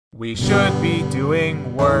We should be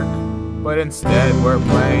doing work, but instead we're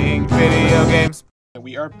playing video games.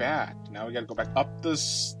 We are back. Now we gotta go back up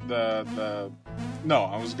this, No,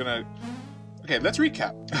 I was gonna... Okay, let's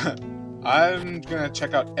recap. I'm gonna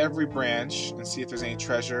check out every branch and see if there's any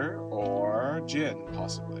treasure or gin,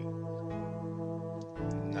 possibly.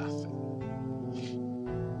 Nothing.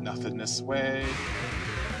 Nothing this way.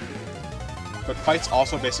 But fights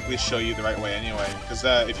also basically show you the right way anyway, because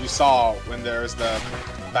if you saw when there's the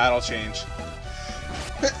battle change...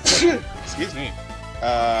 Excuse me.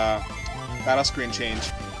 Battle screen change,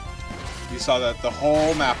 you saw that the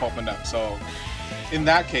whole map opened up, so in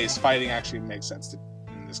that case, fighting actually makes sense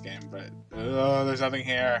in this game, but there's nothing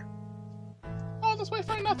here. Oh, let's wait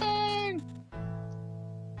for nothing!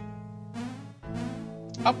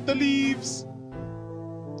 Up the leaves!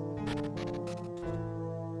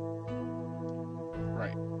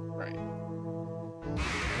 Right.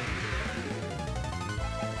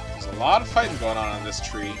 There's a lot of fighting going on this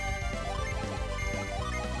tree.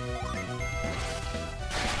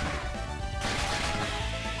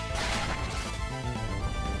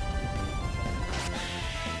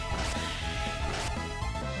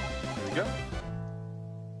 Go.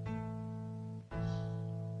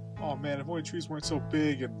 Oh man, if only trees weren't so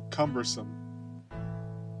big and cumbersome.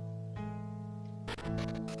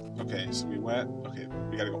 Okay, so we went... Okay,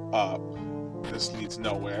 we gotta go up. This leads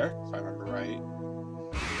nowhere, if I remember right.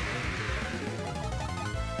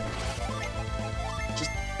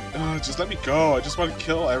 Just let me go. I just want to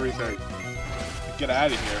kill everything. Get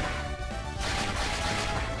out of here.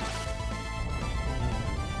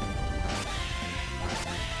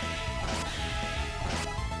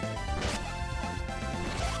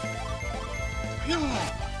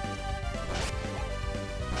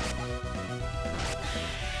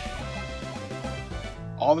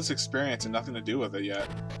 All this experience and nothing to do with it yet.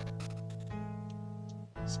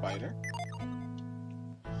 Spider.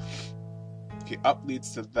 Okay, up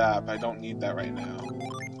leads to that, but I don't need that right now.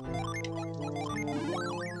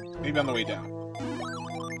 Maybe on the way down.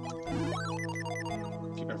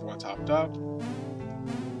 Keep everyone topped up.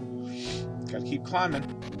 Gotta keep climbing.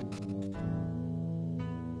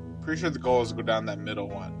 Pretty sure the goal is to go down that middle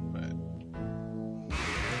one, but...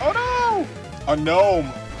 Oh no! A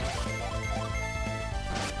gnome!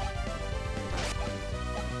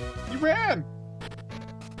 He ran!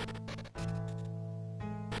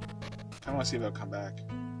 Kinda wanna see if they'll come back.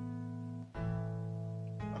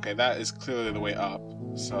 Okay, that is clearly the way up,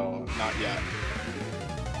 so not yet.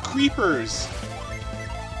 Creepers!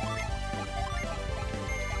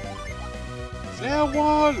 There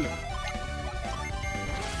one!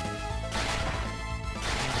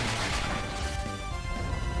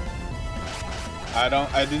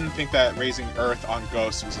 I didn't think that raising Earth on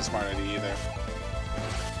ghosts was a smart idea either.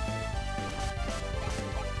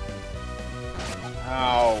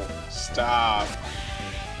 Ow, stop.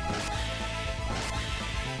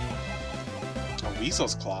 A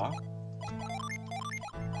weasel's claw?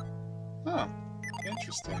 Huh,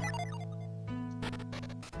 interesting.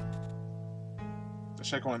 Let's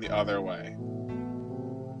check going the other way.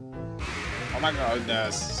 Oh my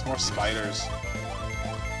goodness, it's more spiders.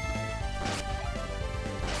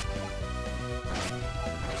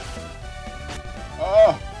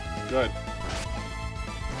 Oh, good.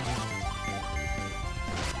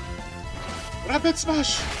 Rapid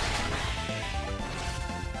smash!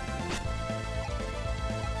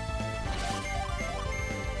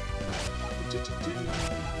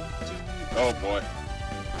 Oh boy.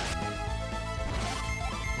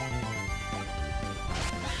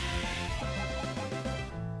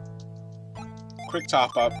 Quick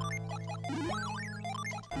top up.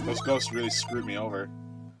 Those ghosts really screwed me over.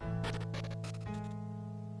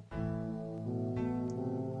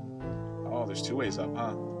 Oh, there's two ways up,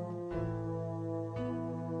 huh?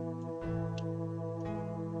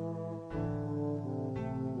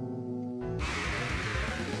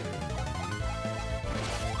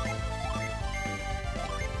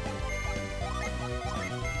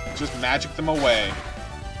 Just magic them away.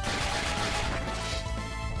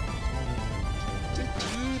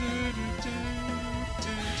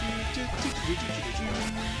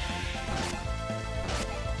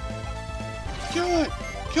 Kill it!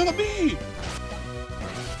 Kill the bee!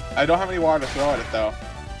 I don't have any water to throw at it though.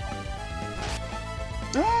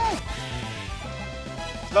 Ah!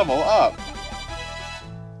 Level up!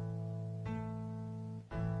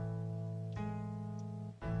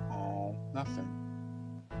 Oh, nothing.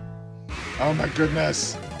 Oh my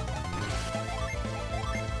goodness!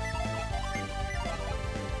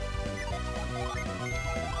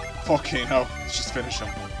 Volcano, let's just finish him.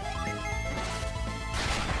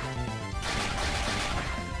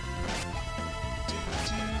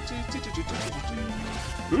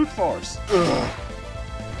 Brute force. Ugh.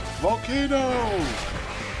 Volcano.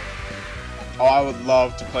 Oh, I would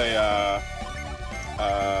love to play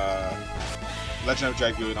Legend of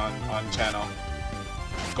Dragoon on channel.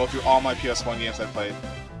 Go through all my PS1 games I played.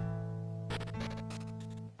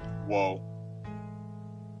 Whoa.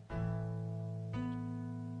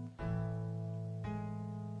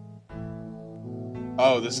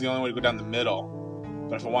 Oh, this is the only way to go down the middle.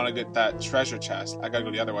 But if I want to get that treasure chest, I gotta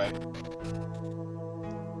go the other way.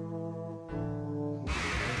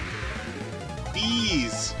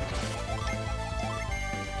 Bees!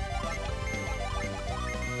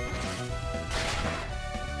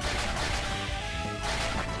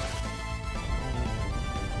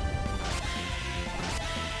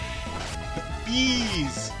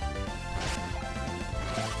 Bees!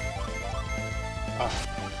 Oh.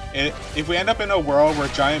 If we end up in a world where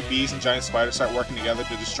giant bees and giant spiders start working together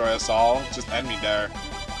to destroy us all, just end me there.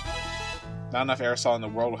 Not enough aerosol in the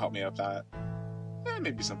world will help me out with that.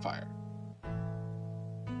 Maybe some fire.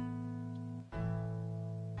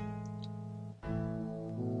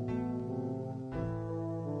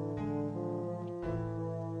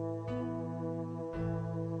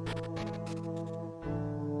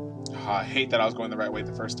 Oh, I hate that I was going the right way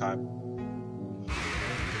the first time.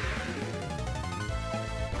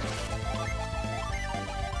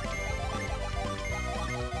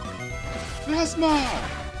 Plasma!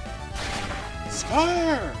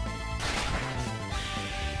 Spire!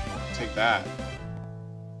 Take that.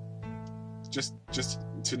 Just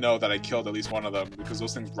to know that I killed at least one of them, because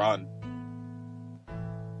those things run.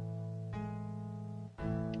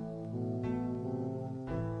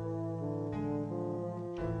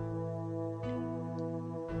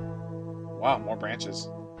 Wow, more branches.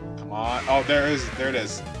 Come on. Oh, there it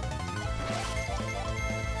is.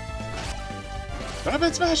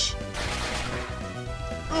 Rapid smash!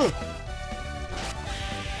 Ugh.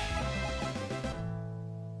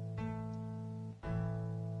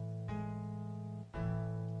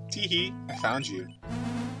 Teehee, I found you.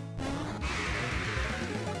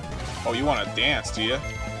 Oh, you want to dance, do you?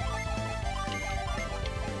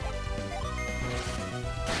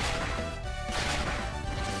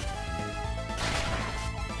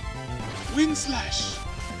 Wind slash!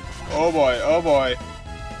 Oh boy, oh boy.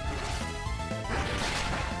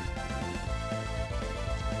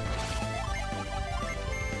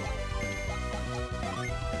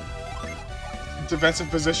 Defensive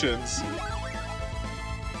positions.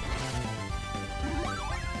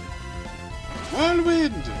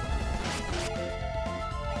 Whirlwind!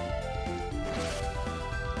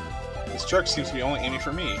 This jerk seems to be only aiming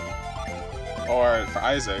for me. Or for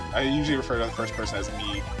Isaac. I usually refer to the first person as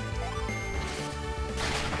me.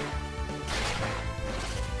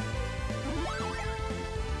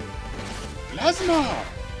 Plasma!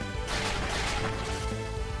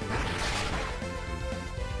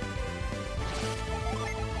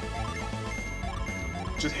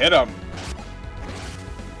 Just hit him.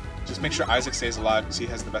 Just make sure Isaac stays alive because he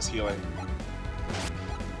has the best healing.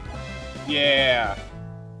 Yeah.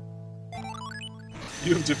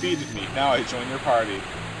 You've defeated me. Now I join your party.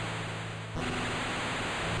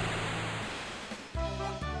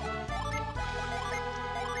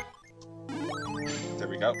 There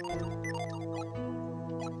we go.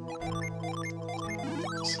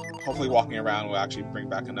 Hopefully walking around will actually bring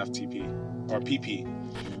back enough TP. Or PP.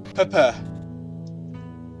 Papa.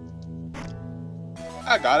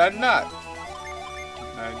 I got a nut.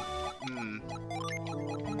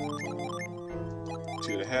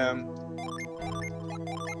 Two to him.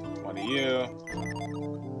 One to you.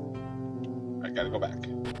 I gotta go back.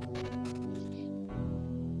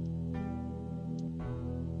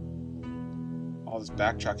 All this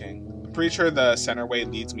backtracking. I'm pretty sure the center way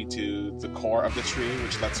leads me to the core of the tree,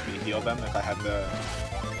 which lets me heal them if I had the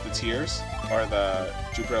tears or the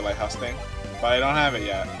Jupiter Lighthouse thing. But I don't have it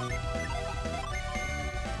yet.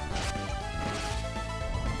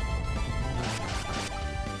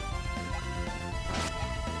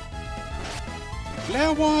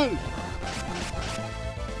 Flare wall!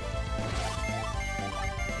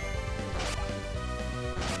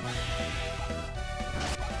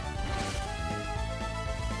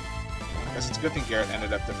 I guess it's a good thing Garrett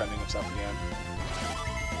ended up defending himself in the end.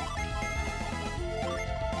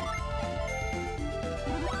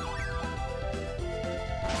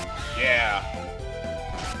 Yeah!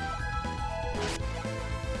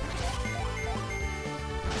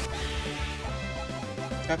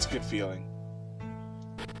 That's a good feeling.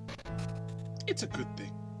 It's a good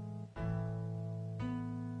thing.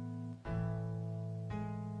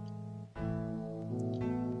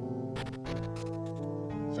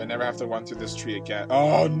 I never have to run through this tree again.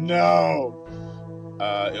 Oh no!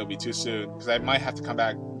 It'll be too soon, because I might have to come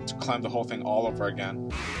back to climb the whole thing all over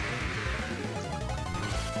again.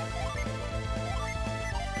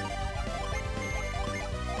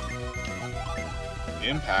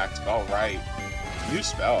 Impact? Oh, right. New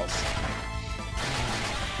spells.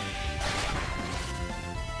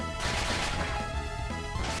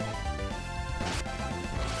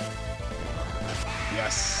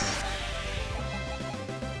 Yes.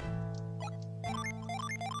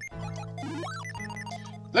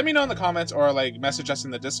 Let me know in the comments or like message us in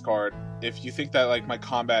the Discord if you think that like my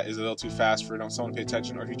combat is a little too fast for someone to pay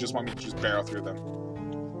attention, or if you just want me to just barrel through them.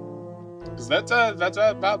 Because that's a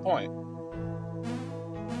valid point.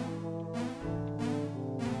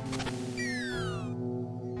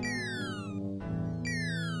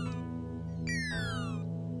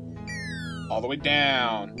 All the way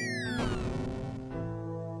down.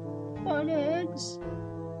 My legs.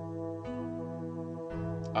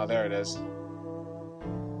 Oh, there it is.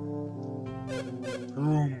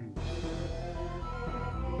 Boom.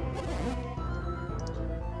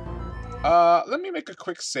 Let me make a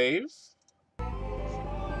quick save.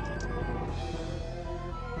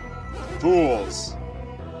 Fools.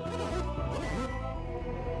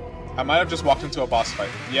 I might have just walked into a boss fight.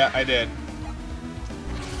 Yeah, I did.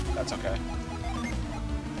 That's okay.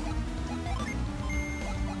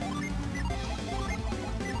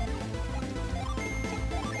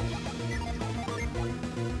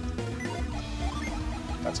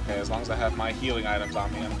 That's okay, as long as I have my healing items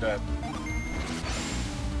on me, I'm good.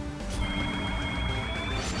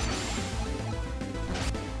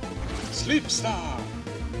 Sleep Star!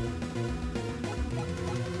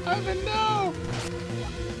 Ivan, no!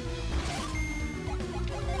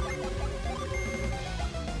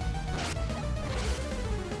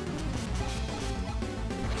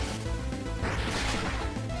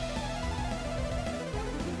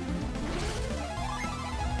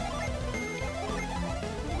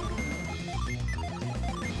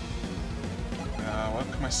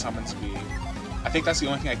 What can my summons be? I think that's the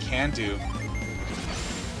only thing I can do.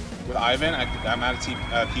 With Ivan, I'm out of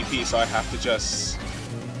PP, so I have to just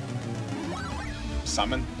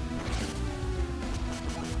summon.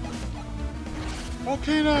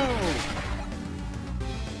 Volcano!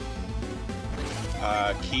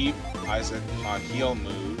 Keep Isaac on heal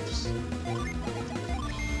moves.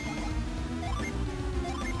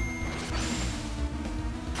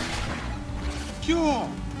 Cure!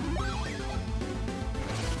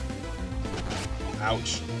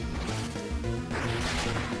 Ouch.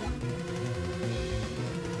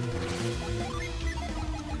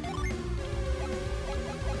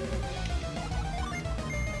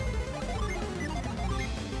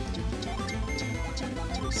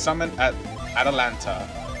 Summon at Atalanta.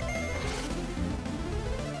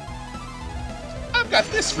 I've got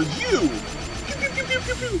this for you! Pew, pew, pew, pew,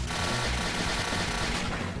 pew, pew.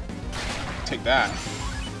 Take that.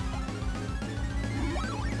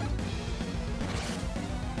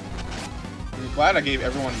 I'm glad I gave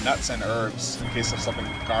everyone nuts and herbs in case of something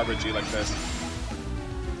garbagey like this.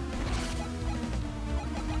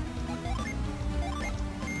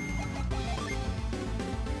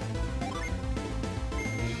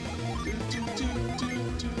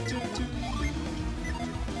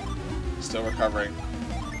 Still recovering.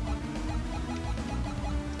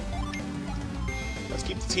 Let's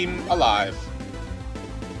keep the team alive.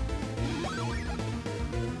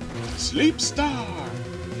 Sleep Star!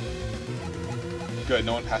 Good,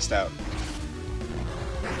 no one passed out.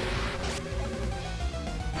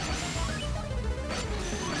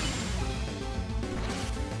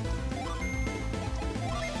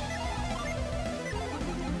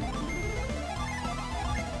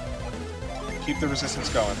 Keep the resistance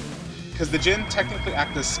going. Because the Jinn technically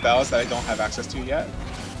act as spells that I don't have access to yet,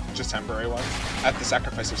 just temporary ones, at the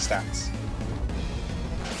sacrifice of stats.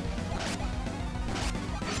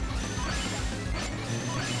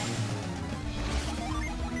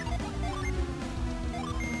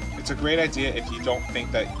 It's a great idea if you don't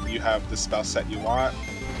think that you have the spell set you want,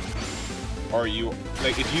 or you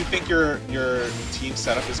like if you think your team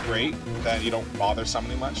setup is great, then you don't bother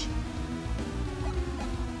summoning much.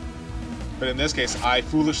 But in this case, I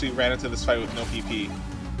foolishly ran into this fight with no PP.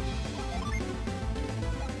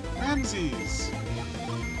 Ramses!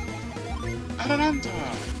 Atalanta!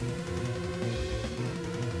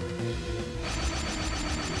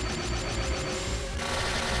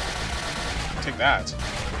 Take that.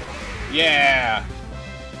 Yeah!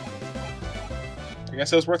 I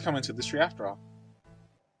guess it was worth coming to this tree after all.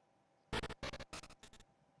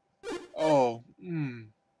 Oh,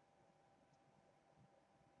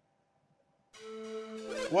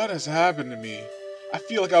 What has happened to me? I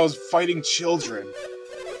feel like I was fighting children.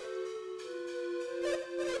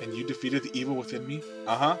 And you defeated the evil within me?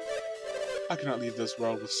 Uh-huh. I cannot leave this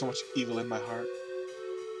world with so much evil in my heart.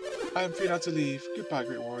 I am free not to leave. Goodbye,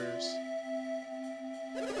 great warriors.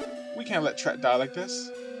 We can't let Tret die like this.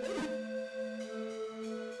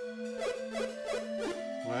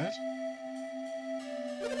 What?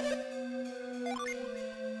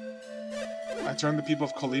 I turned the people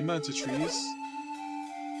of Kolima into trees?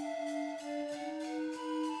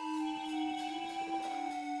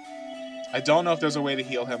 I don't know if there's a way to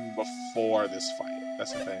heal him before this fight.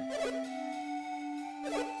 That's the thing.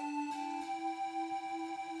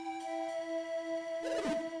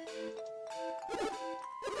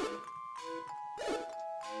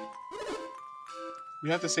 We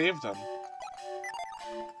have to save them.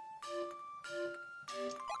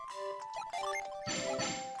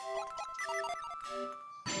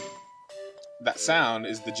 That sound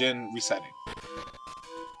is the Jinn resetting.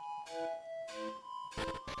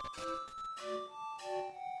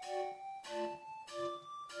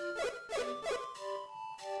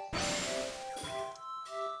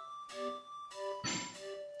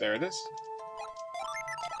 There it is.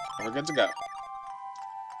 And we're good to go.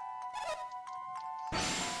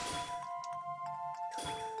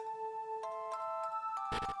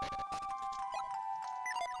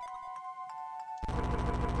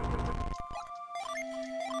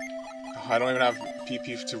 I don't even have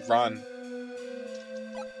PP to run.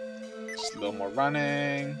 Just a little more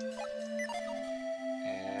running.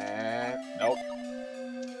 And... nope.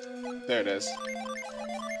 There it is.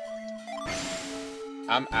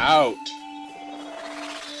 I'm out.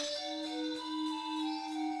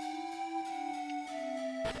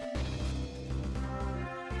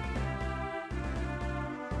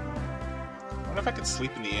 I wonder if I could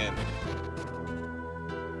sleep in the inn.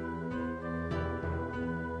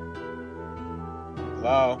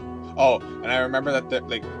 Hello? Oh, and I remember that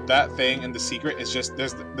that thing and the secret is just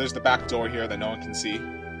there's the back door here that no one can see,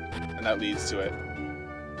 and that leads to it.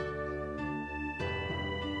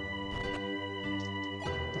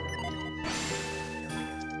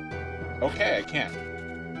 Okay, I can't.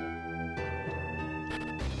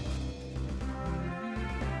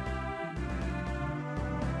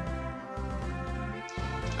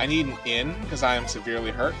 I need an inn because I am severely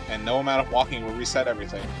hurt, and no amount of walking will reset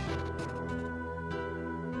everything.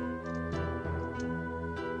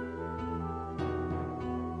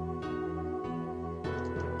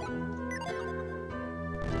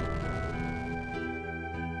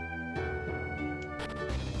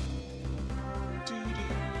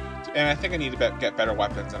 And I think I need to get better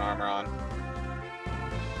weapons and armor on.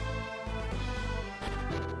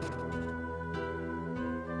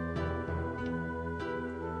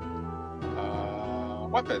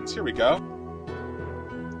 Weapons, here we go.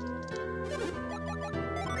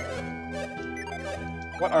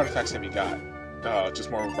 What artifacts have you got? Oh, just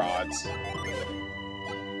more rods.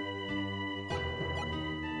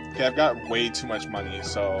 Okay, I've got way too much money,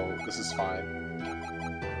 so this is fine.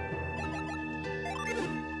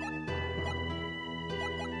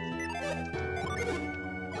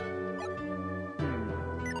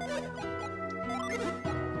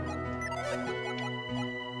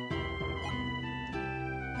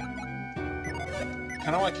 I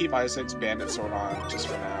kind of want to keep Isaac's bandit sword on just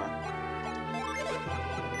for now.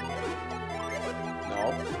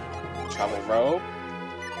 No. Travel robe.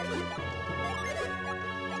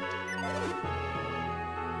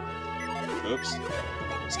 Oops.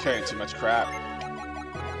 He's carrying too much crap.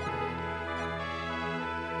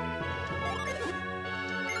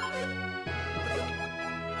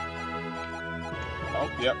 Oh,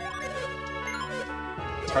 yep.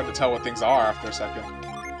 It's hard to tell what things are after a second.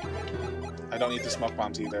 I don't need the smoke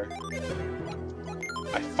bombs either.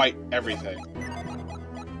 I fight everything.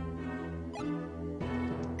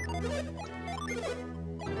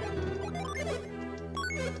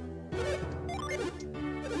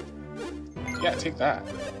 Yeah, take that.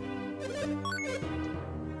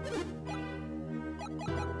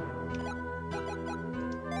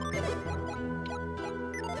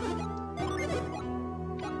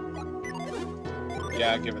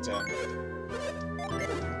 Yeah, give it to him.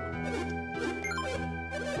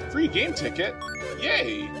 Free game ticket?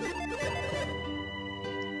 Yay!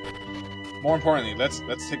 More importantly, let's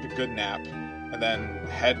take a good nap and then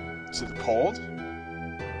head to the cold.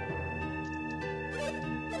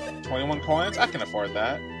 21 coins? I can afford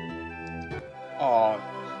that. Aw.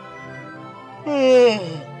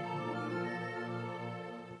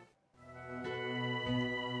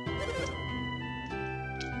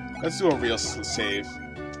 Let's do a real save.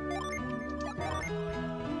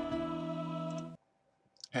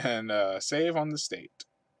 And save on the state.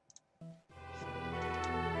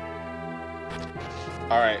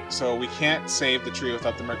 Alright, so we can't save the tree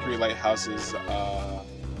without the Mercury Lighthouse's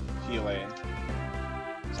healing.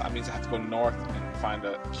 So that means I have to go north and find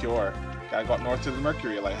a cure. Gotta go up north to the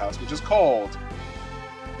Mercury Lighthouse, which is cold.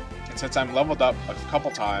 And since I'm leveled up a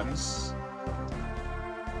couple times...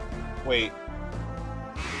 Wait.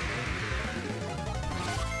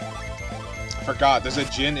 I forgot, there's a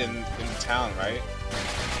Djinn in town, right?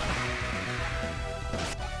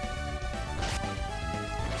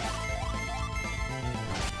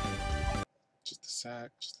 Just a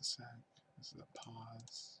sec, just a sec. This is a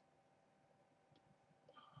pause.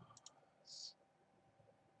 Pause.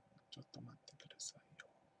 ちょっと待ってくださいよ。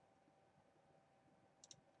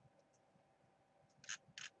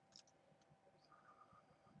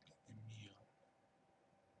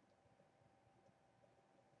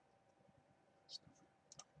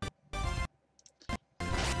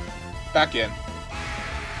Back in.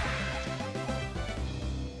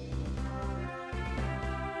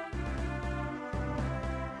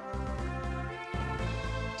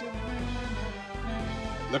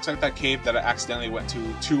 Looks like that cave that I accidentally went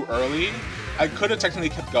to too early. I could have technically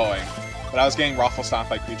kept going, but I was getting raffle stomped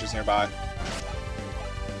by creatures nearby.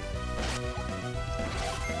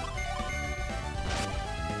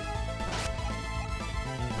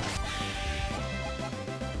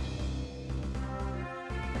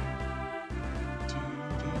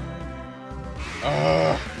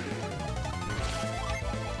 Ugh.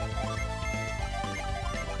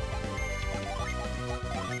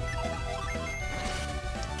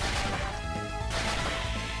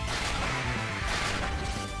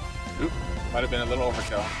 Oop, might have been a little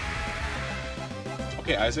overkill.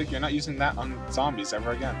 Okay, Isaac, you're not using that on zombies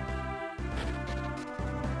ever again.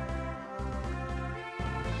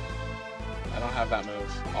 I don't have that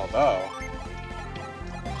move, although...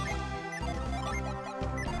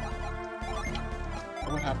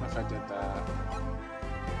 What would happen if I did that?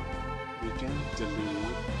 Weaken,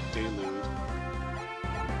 delude.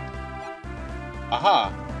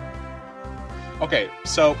 Aha! Okay,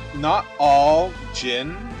 so not all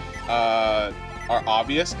Djinn are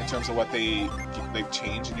obvious in terms of what they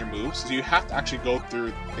change in your moves. So you have to actually go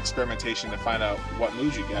through experimentation to find out what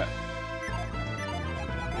moves you get.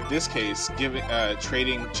 In this case,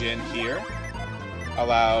 trading Djinn here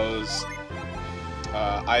allows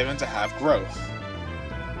Ivan to have growth.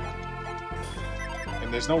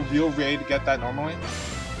 And there's no real way to get that normally.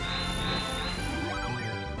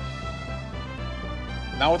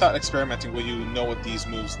 Now without experimenting, will you know what these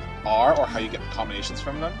moves are or how you get the combinations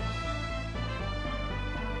from them?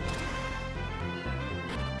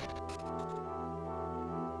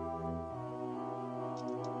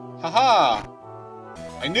 Haha!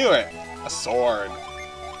 I knew it! A sword.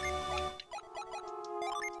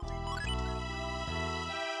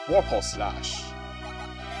 Warpole Slash.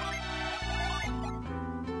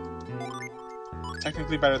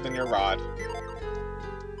 Technically better than your rod.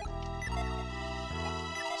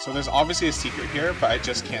 So there's obviously a secret here, but I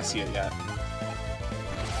just can't see it yet.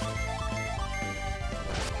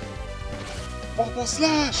 Warpole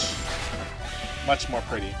Slash! Much more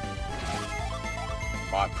pretty.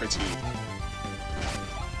 Not pretty.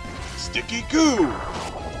 Sticky goo!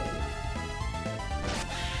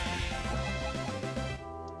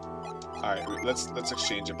 Alright, let's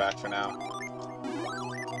exchange it back for now.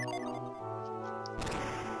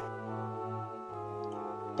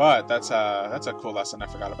 But that's a cool lesson I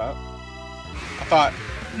forgot about. I thought,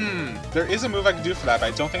 there is a move I can do for that,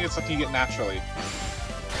 but I don't think it's something you get naturally.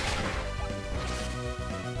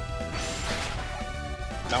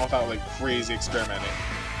 Not without, like, crazy experimenting.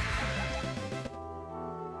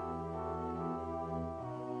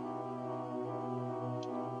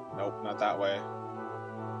 Nope, not that way.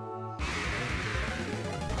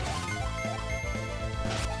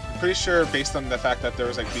 I'm pretty sure, based on the fact that there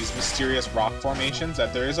was, like, these mysterious rock formations,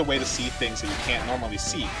 that there is a way to see things that you can't normally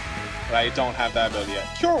see. But I don't have that ability yet.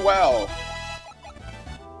 Cure well!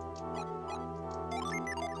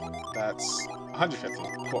 That's 150.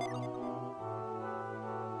 Cool.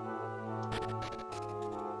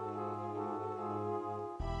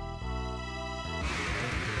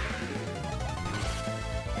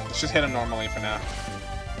 Let's just hit him normally for now.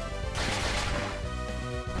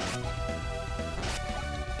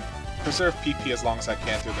 Preserve PP as long as I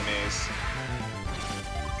can through the maze.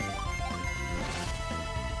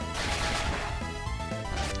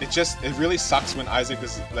 It really sucks when Isaac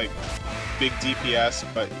is, like, big DPS,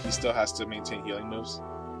 but he still has to maintain healing moves.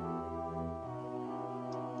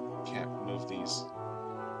 Can't move these.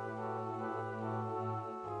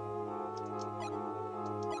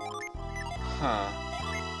 Huh.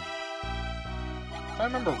 I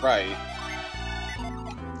remember right,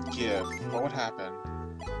 give, what would happen?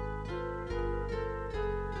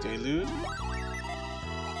 Delude?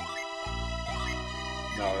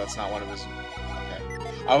 No, that's not one of his...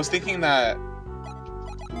 Okay. I was thinking that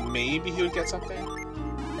maybe he would get something?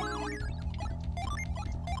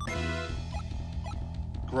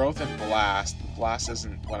 Growth and Blast. Blast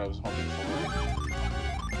isn't what I was hoping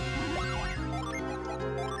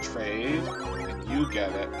for. Trade, and you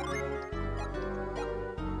get it.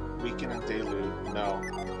 Weaken and Delude. No.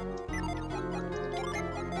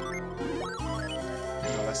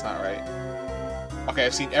 No, that's not right. Okay,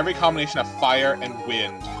 I've seen every combination of fire and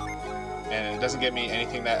wind, and it doesn't get me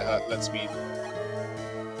anything that lets me...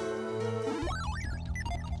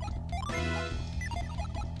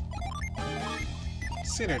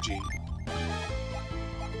 Synergy.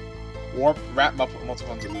 Warp, Wrap,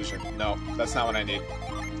 Multiple Delusion. No, that's not what I need.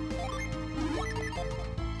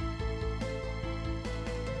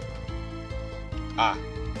 Ah.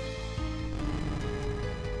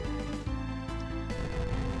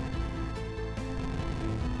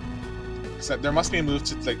 So there must be a move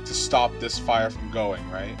to stop this fire from going,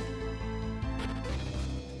 right?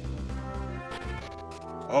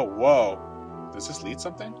 Oh, whoa. Does this lead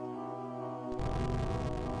something?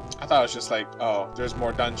 I thought it was just like, oh, there's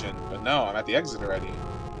more dungeon. But no, I'm at the exit already.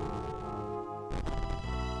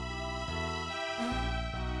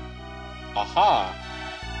 Aha!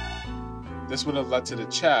 This would have led to the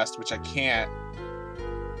chest, which I can't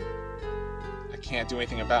do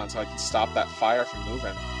anything about until I can stop that fire from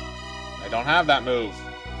moving. I don't have that move.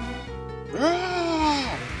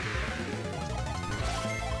 Ah!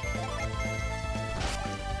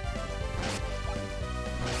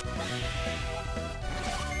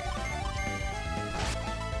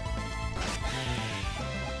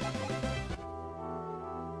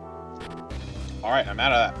 Alright, I'm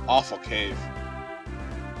out of that awful cave.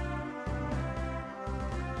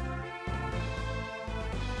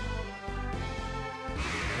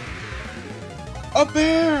 A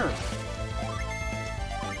bear!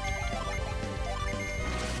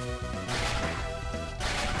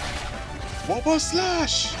 Wobble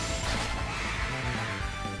Slash!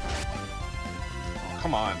 Oh,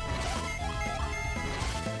 come on.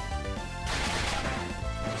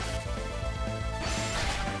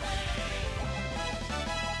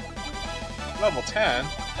 Level 10?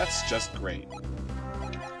 That's just great.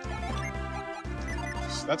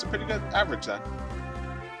 So that's a pretty good average then.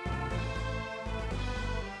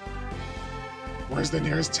 Where's the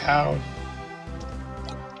nearest town?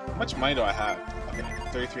 How much money do I have? Okay,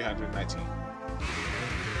 3,319.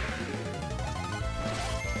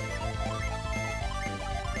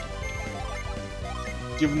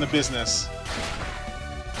 Give him the business.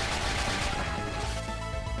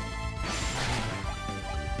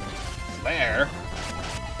 Flare?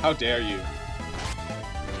 How dare you?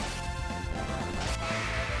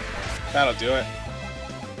 That'll do it.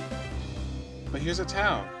 But here's a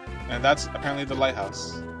town. And that's apparently the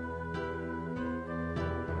lighthouse.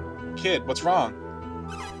 Kid, what's wrong?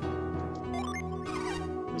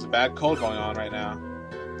 There's a bad cold going on right now.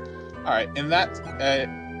 Alright,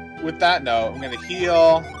 with that note, I'm gonna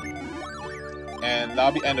heal. And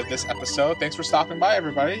that'll be the end of this episode. Thanks for stopping by,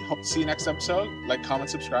 everybody. Hope to see you next episode. Like, comment,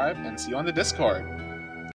 subscribe, and see you on the Discord.